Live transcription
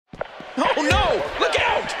Oh, no! Look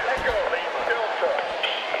out!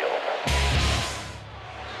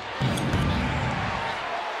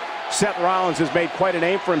 Seth Rollins has made quite a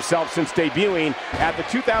name for himself since debuting at the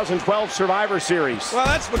 2012 Survivor Series. Well,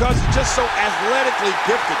 that's because he's just so athletically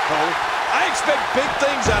gifted, Cole. I expect big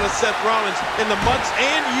things out of Seth Rollins in the months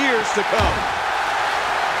and years to come.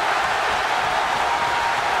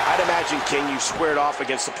 I'd imagine, King, you squared off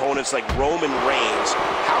against opponents like Roman Reigns.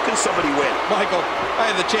 How can somebody win? Michael, I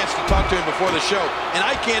had the chance to talk to him before the show, and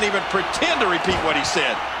I can't even pretend to repeat what he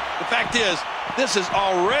said. The fact is, this is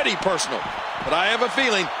already personal, but I have a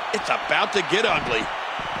feeling it's about to get ugly.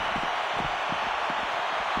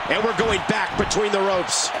 And we're going back between the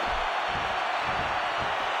ropes.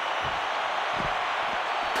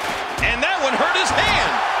 And that one hurt his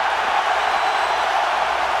hand.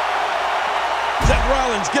 Seth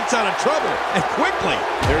Rollins gets out of trouble, and quickly.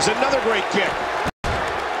 There's another great kick.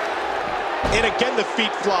 And again, the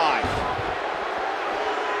feet fly.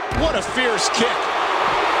 What a fierce kick.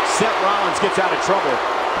 Seth Rollins gets out of trouble,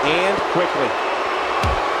 and quickly.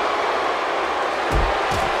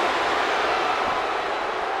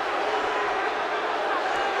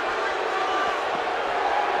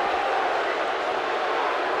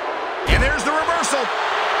 And there's the reversal.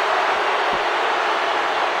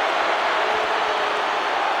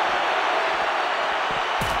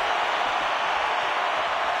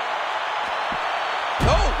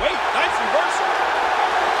 Oh, wait, nice reversal.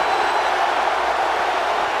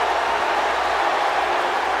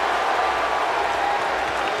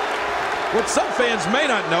 What some fans may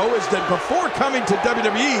not know is that before coming to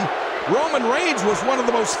WWE, Roman Reigns was one of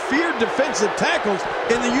the most feared defensive tackles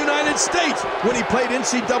in the United States when he played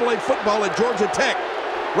NCAA football at Georgia Tech.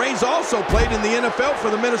 Reigns also played in the NFL for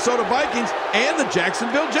the Minnesota Vikings and the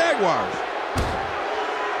Jacksonville Jaguars.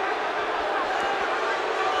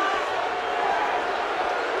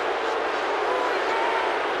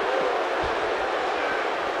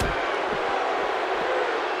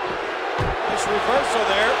 Nice reversal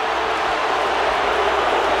there.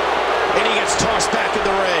 And he gets tossed back in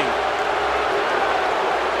the ring.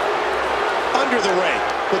 Under the ring.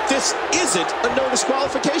 But this isn't a no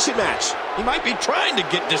disqualification match. He might be trying to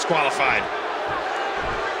get disqualified.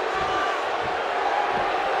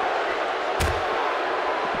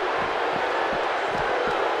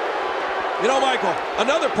 You know, Michael,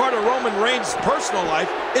 another part of Roman Reigns' personal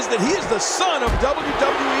life is that he is the son of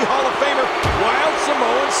WWE Hall of Famer Wild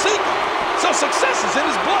Samoan Sika. So success is in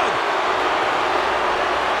his blood.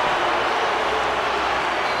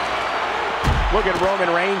 Look at Roman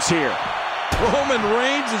Reigns here. Roman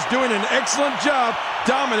Reigns is doing an excellent job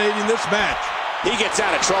dominating this match. He gets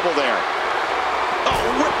out of trouble there. Oh,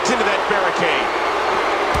 whipped into that barricade.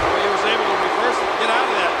 He was able to reverse it, get out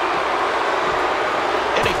of that.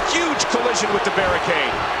 And a huge collision with the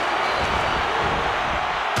barricade.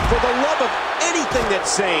 For the love of anything that's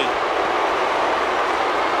sane.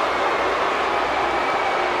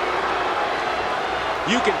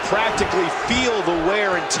 You can practically feel the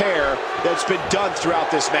wear and tear that's been done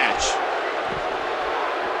throughout this match.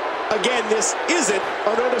 Again, this isn't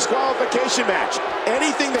a no disqualification match.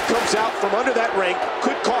 Anything that comes out from under that ring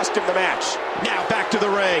could cost him the match. Now back to the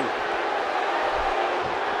ring.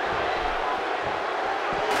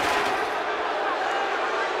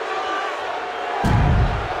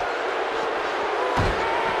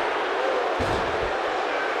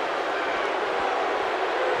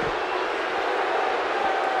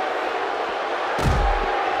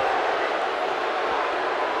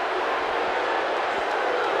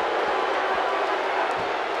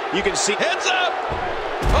 You can see. Heads up!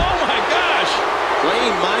 Oh my gosh!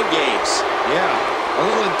 Playing mind games. Yeah, a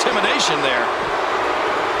little intimidation there.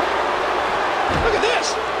 Look at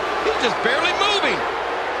this. He's just barely moving.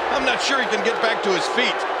 I'm not sure he can get back to his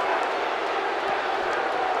feet.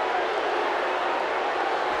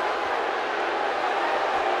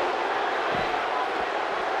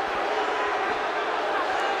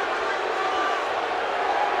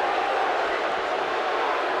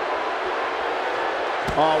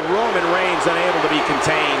 Oh, Roman Reigns unable to be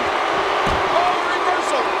contained. Oh,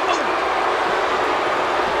 reversal! Oh.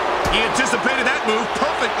 He anticipated that move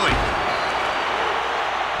perfectly.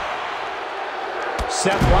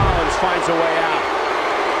 Seth Rollins finds a way out.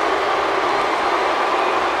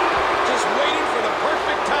 Just waiting for the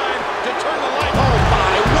perfect time to turn the light. Oh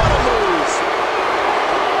my, what a move!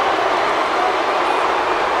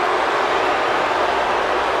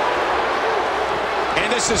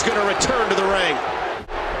 And this is going to return to the ring.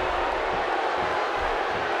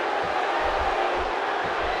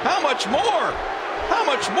 How much more? How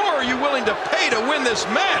much more are you willing to pay to win this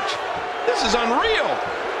match? This is unreal.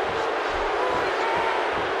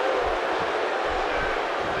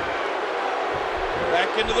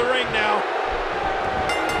 back into the ring now.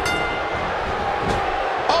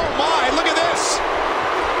 Oh my, look at this.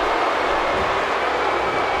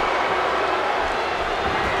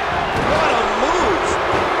 What a move.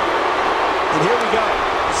 And here we go.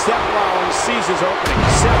 Seth Rollins sees his opening.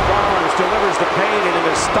 Seth Rollins delivers the pain in an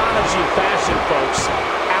astonishing fashion, folks.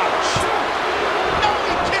 Ouch. No,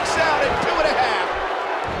 he kicks out at 2.5.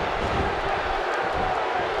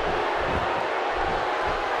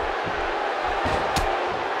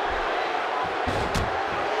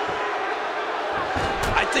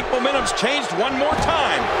 I think momentum's changed one more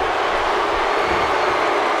time.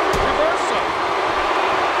 Reversal.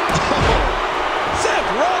 Seth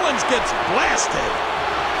Rollins gets blasted.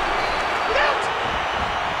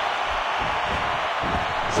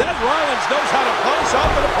 Seth Rollins knows how to bounce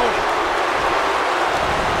off an opponent.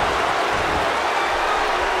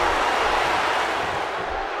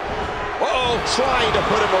 Uh-oh, trying to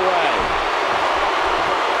put him away.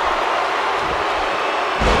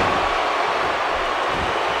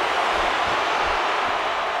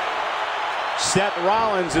 Seth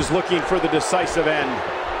Rollins is looking for the decisive end.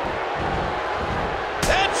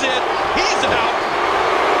 That's it. He's out.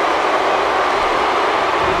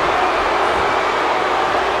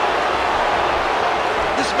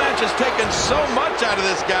 This match has taken so much out of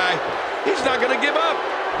this guy. He's not going to give up.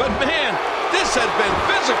 But man, this has been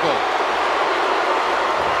physical.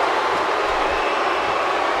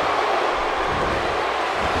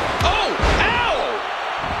 Oh, ow!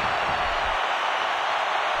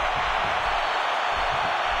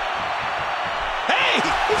 Hey,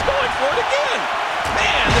 he's going for it again.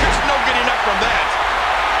 Man, there's no getting up from that.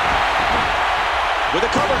 With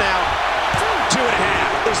a cover now.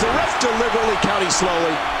 2.5. Is the ref deliberately counting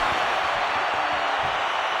slowly?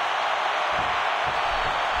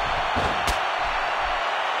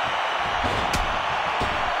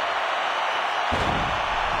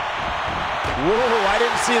 Whoa, I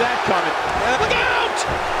didn't see that coming. Look out!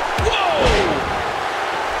 Whoa!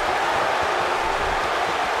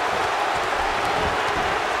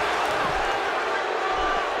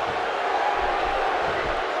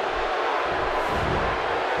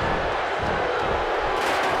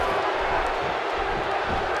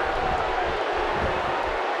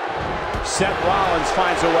 Seth Rollins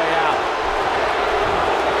finds a way out.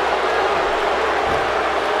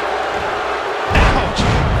 Ouch!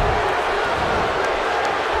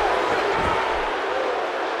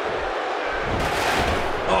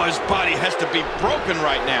 Oh, his body has to be broken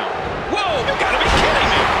right now. Whoa, you gotta be kidding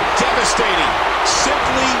me! Devastating.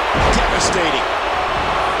 Simply devastating.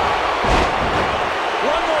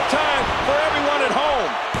 One more time for everyone at home.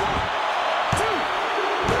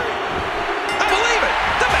 I believe it!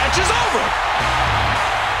 The match is over!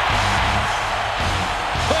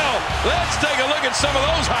 Well, let's take a look at some of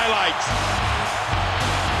those highlights.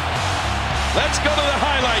 Let's go to the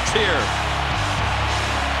highlights here.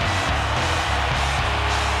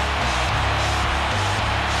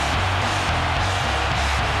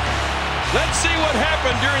 Let's see what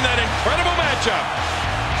happened during that incredible matchup.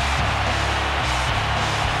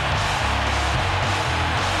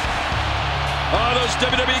 Oh, those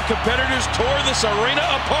WWE competitors tore this arena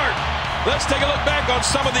apart. Let's take a look back on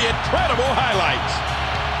some of the incredible highlights.